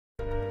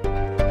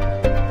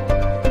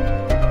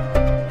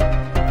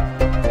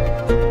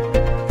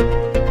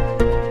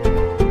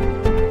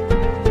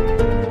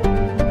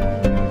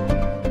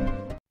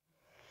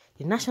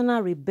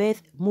National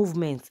Rebirth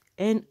Movement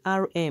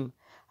 (NRM)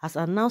 has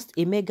announced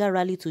a mega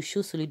rally to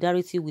show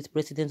solidarity with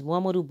President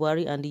Muhammadu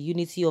Buhari and the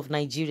unity of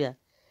Nigeria.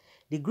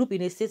 The group,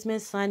 in a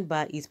statement signed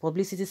by its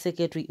publicity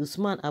secretary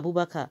Usman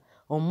Abubakar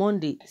on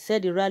Monday,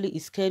 said the rally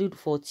is scheduled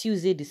for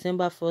Tuesday,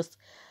 December 1st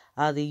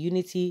at the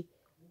Unity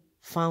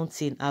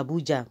Fountain,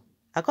 Abuja.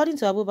 According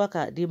to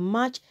Abubakar, the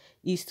march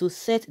is to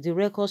set the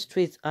record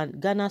straight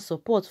and garner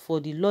support for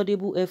the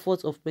laudable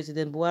efforts of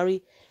President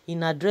Buhari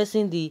in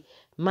addressing the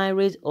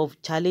myriad of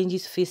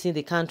challenges facing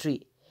the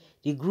country.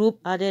 The group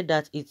added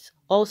that it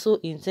also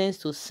intends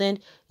to send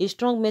a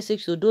strong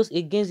message to those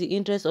against the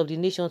interests of the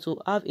nation to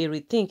have a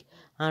rethink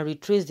and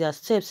retrace their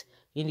steps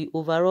in the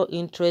overall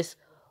interest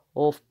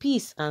of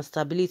peace and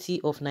stability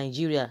of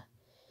Nigeria.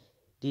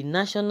 The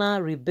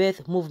National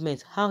Rebirth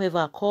Movement,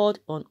 however, called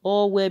on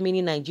all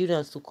well-meaning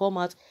Nigerians to come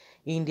out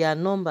in their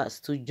numbers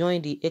to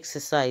join the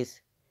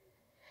exercise.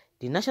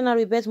 The National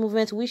Rebirth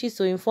Movement wishes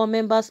to inform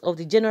members of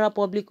the general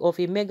public of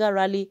a mega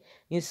rally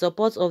in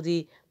support of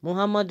the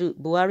Muhammadu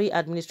Buhari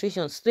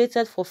administration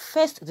slated for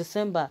 1st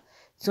December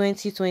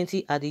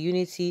 2020 at the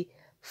Unity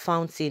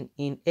Fountain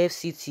in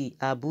FCT,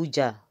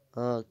 Abuja.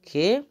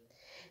 Okay.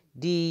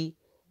 The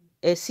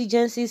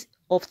exigencies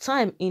of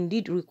time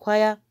indeed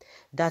require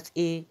that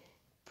a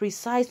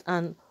precise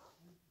and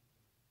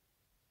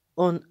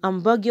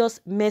unambiguous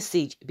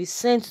message be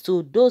sent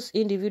to those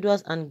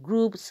individuals and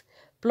groups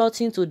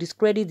plotting to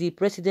discredit the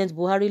President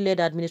Buhari-led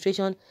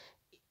administration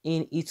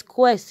in its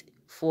quest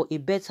for a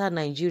better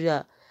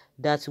Nigeria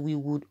that we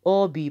would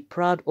all be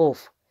proud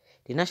of.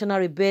 The National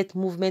Rebirth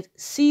Movement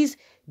sees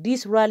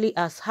this rally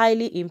as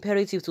highly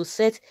imperative to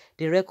set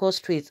the record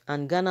straight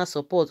and garner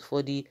support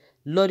for the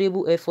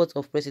laudable efforts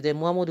of President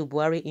Muhammadu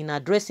Buhari in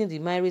addressing the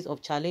myriad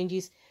of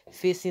challenges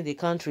facing the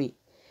country.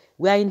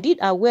 We are indeed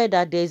aware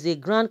that there is a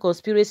grand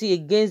conspiracy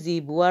against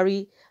the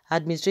Buhari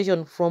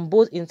administration from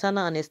both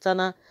internal and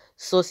external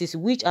sources,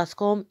 which has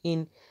come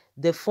in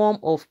the form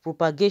of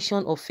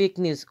propagation of fake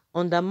news,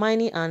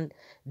 undermining and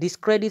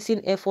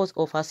discrediting efforts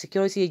of our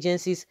security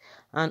agencies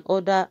and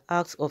other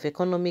acts of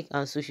economic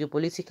and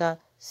socio-political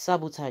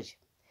sabotage.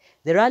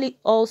 The rally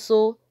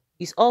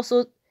is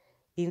also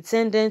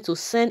intended to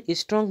send a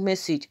strong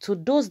message to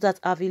those that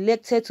have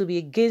elected to be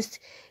against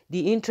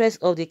the interests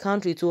of the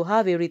country to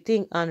have a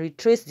rethink and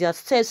retrace their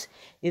steps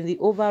in the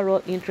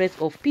overall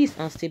interest of peace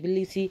and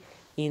stability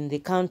in the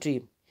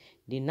country.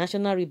 The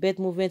National Rebirth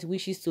Movement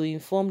wishes to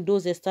inform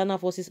those external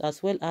forces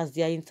as well as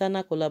their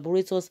internal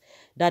collaborators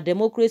that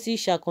democracy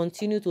shall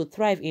continue to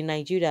thrive in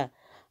Nigeria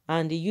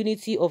and the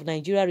unity of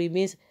Nigeria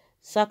remains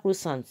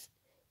sacrosanct.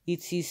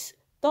 It is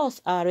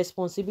thus our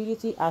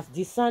responsibility as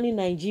discerning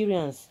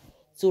Nigerians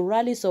to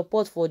rally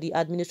support for the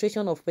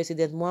administration of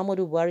President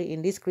Muhammadu Buhari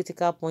in this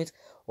critical point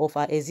of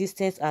our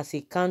existence as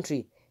a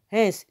country.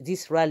 Hence,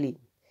 this rally.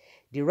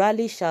 The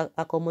rally shall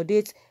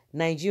accommodate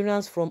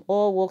Nigerians from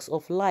all walks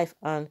of life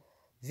and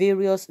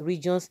various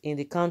regions in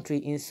the country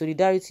in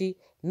solidarity,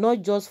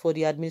 not just for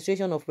the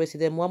administration of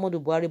President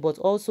Muhammadu Buhari, but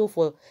also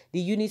for the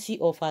unity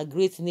of our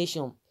great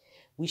nation.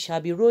 We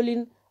shall be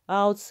rolling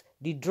out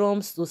the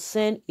drums to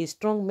send a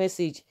strong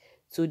message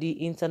to the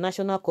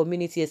international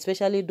community,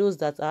 especially those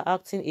that are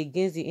acting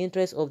against the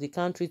interests of the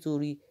country,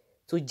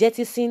 to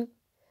jettison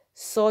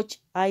such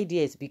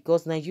ideas,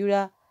 because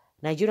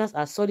Nigerians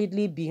are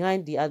solidly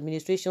behind the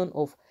administration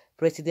of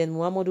President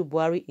Muhammadu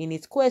Buhari in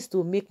its quest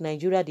to make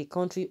Nigeria the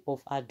country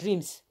of our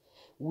dreams.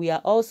 We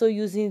are also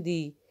using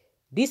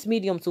this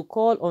medium to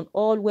call on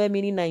all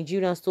well-meaning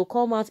Nigerians to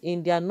come out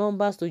in their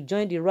numbers to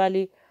join the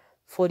rally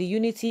for the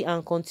unity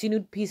and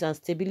continued peace and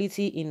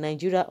stability in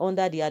Nigeria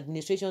under the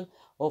administration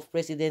of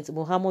President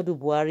Muhammadu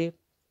Buhari.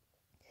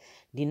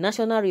 The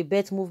National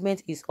Rebirth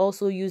Movement is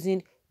also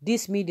using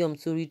this medium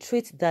to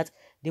reiterate that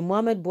the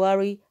Muhammadu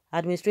Buhari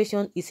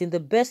administration is in the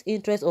best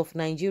interest of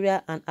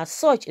Nigeria, and as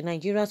such,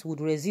 Nigerians would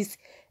resist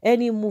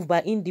any move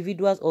by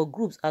individuals or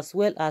groups as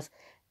well as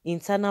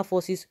internal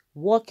forces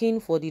working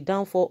for the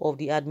downfall of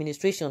the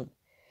administration.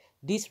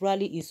 This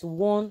rally is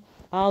one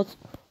out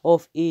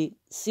of a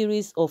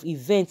series of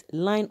events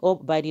lined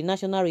up by the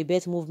National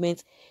Rebirth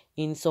Movement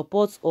in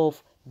support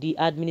of the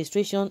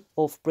administration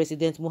of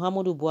President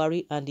Muhammadu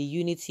Buhari and the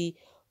unity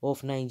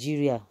of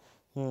Nigeria.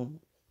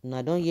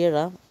 Now don't hear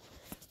that.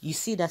 You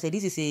see that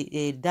this is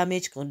a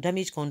damage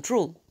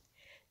control.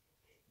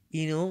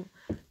 You know,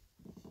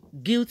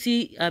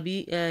 guilty,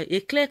 a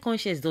clear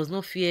conscience does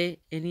not fear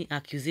any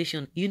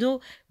accusation. You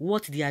know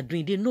what they are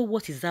doing. They know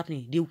what is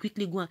happening. They will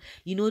quickly go and,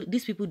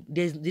 these people,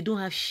 they don't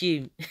have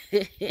shame.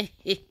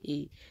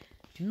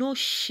 No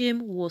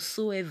shame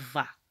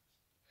whatsoever.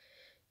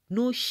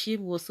 No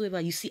shame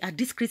whatsoever. You see, at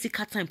this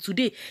critical time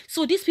today,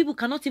 so these people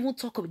cannot even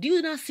talk about. Do you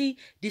not see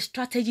the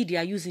strategy they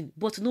are using?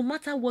 But no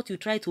matter what you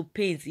try to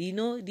paint,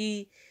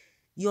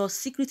 your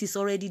secret is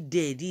already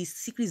there. The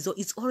secret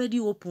it's already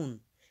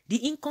open.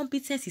 The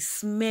incompetence is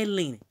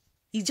smelling.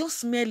 It's just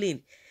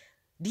smelling.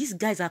 These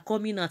guys are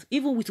coming out,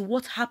 even with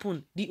what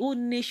happened. The whole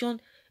nation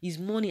is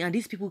mourning, and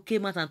these people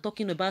came out and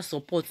talking about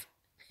support.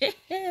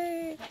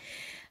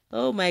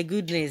 Oh my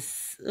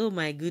goodness. Oh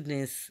my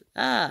goodness.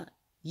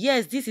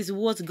 Yes, this is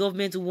what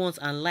government wants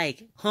and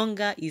like.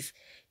 Hunger is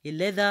a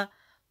lethal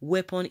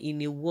weapon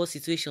in a war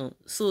situation.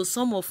 So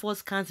some of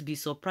us can't be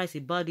surprised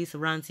about these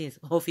rantings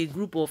of a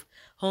group of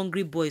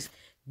hungry boys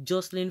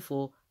jostling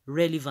for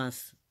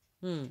relevance.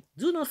 Do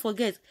not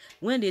forget,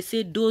 when they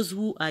say those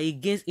who are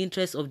against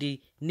interests of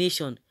the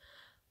nation,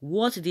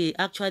 what they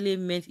actually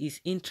meant is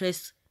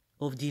interests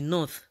of the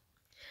North.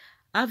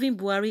 Having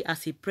Buhari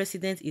as a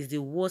president is the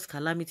worst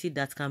calamity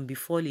that can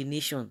befall a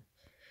nation.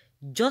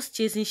 Just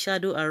chasing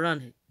shadow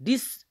around.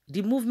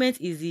 The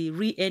movement is the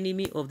real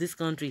enemy of this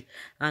country,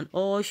 and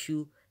all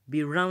should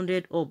be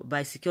rounded up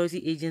by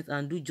security agents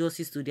and do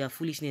justice to their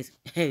foolishness.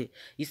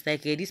 It's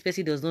like this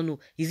person does not know.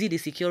 Is it the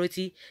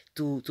security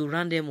to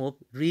round them up?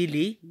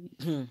 Really?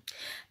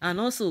 And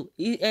also,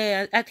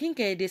 I think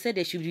they said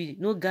there should be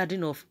no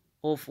gathering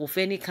of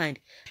any kind.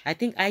 I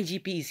think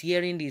IGP is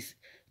hearing this.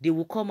 They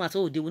will come out.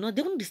 Oh, they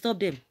won't disturb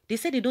them. They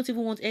said they don't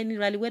even want any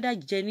rally, whether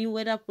genuine,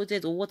 whether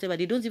protest or whatever.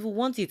 They don't even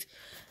want it.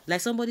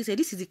 Like somebody said,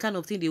 this is the kind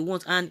of thing they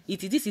want, and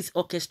this is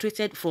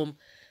orchestrated from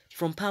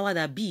power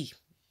that be.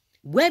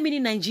 Where many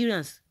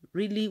Nigerians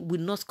really will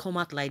not come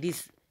out like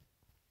this?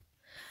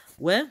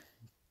 Well,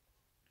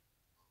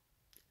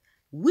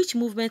 which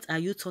movement are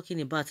you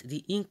talking about?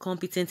 The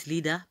incompetent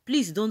leader?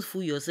 Please don't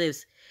fool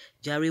yourselves.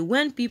 Jerry,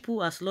 when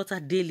people are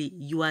slaughtered daily,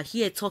 you are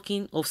here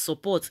talking of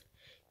support.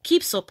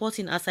 Keep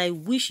supporting, as I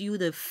wish you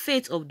the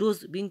fate of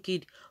those being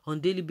killed on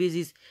daily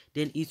basis.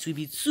 Then it will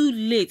be too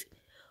late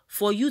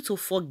for you to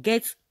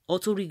forget or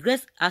to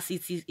regret, as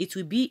it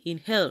will be in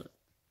hell.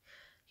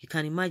 You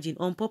can imagine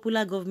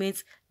unpopular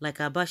governments like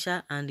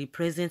Abuja and the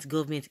present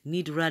government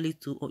need rally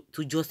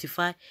to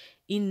justify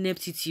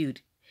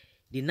ineptitude.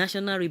 The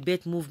National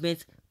Rebirth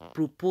Movement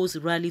proposed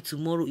rally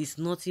tomorrow is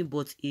nothing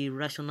but a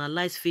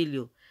rationalized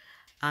failure.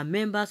 Are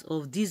members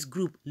of this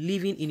group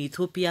living in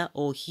Ethiopia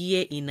or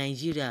here in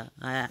Nigeria?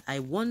 I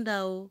wonder.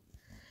 Oh,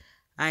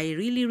 I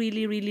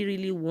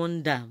really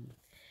wonder.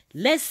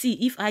 Let's see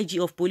if IG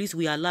of police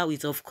will allow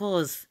it. Of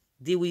course,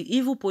 they will.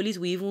 Even police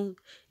will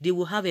they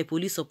will have a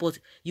police support.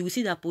 You will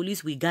see that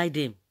police will guide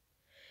them.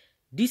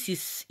 This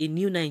is a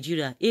new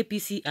Nigeria.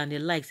 APC and the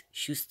likes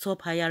should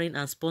stop hiring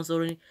and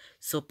sponsoring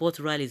support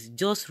rallies.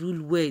 Just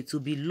rule well to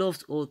be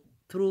loved or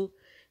throw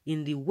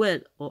in the well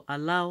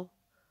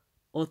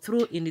or throw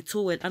in the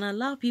towel and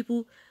allow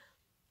people,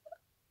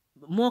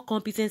 more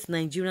competent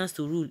Nigerians,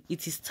 to rule.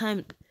 It is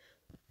time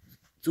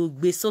to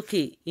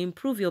besoke.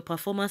 Improve your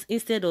performance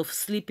instead of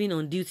sleeping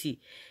on duty.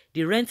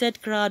 The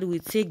rented crowd will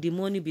take the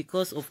money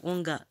because of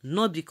hunger,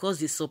 not because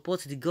they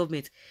support the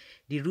government.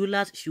 The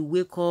rulers should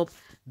wake up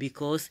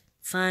because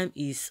time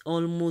is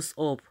almost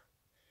up.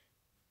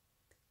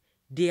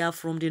 They are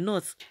from the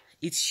north.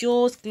 It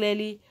shows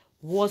clearly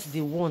what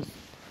they want.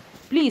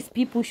 Please,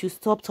 people should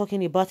stop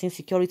talking about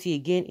insecurity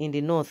again in the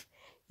north.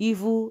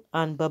 Evil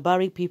and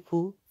barbaric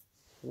people.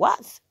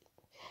 What?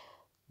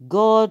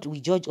 God will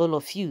judge all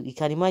of you. You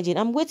can imagine.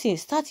 I'm waiting.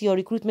 Start your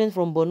recruitment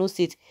from Borno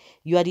State.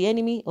 You are the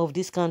enemy of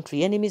this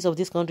country. Enemies of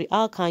this country.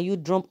 How can you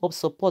drum up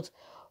support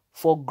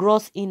for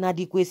gross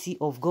inadequacy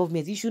of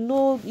government? You should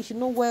know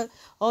where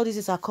all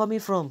these are coming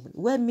from.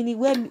 Where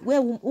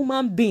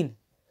human being,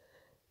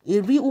 a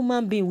real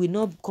human being, will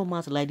not come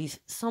out like this.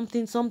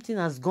 Something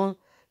has gone.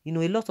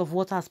 A lot of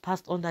water has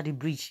passed under the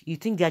bridge. You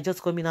think they are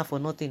just coming out for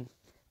nothing,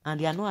 and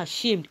they are not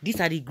ashamed.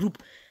 These are the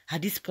group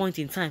at this point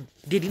in time.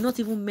 They did not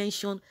even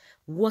mention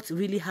what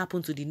really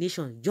happened to the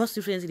nation. Just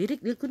recently,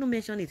 they couldn't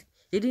mention it.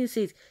 They didn't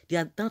say it. They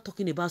are now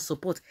talking about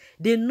support.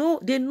 They know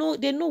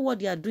what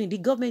they are doing. The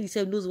government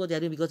itself knows what they are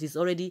doing, because it's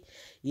already,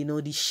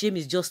 the shame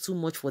is just too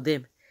much for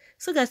them.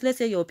 So guys, let's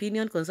hear your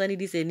opinion concerning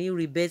this new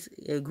rebels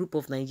group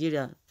of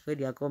Nigeria, where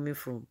they are coming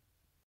from.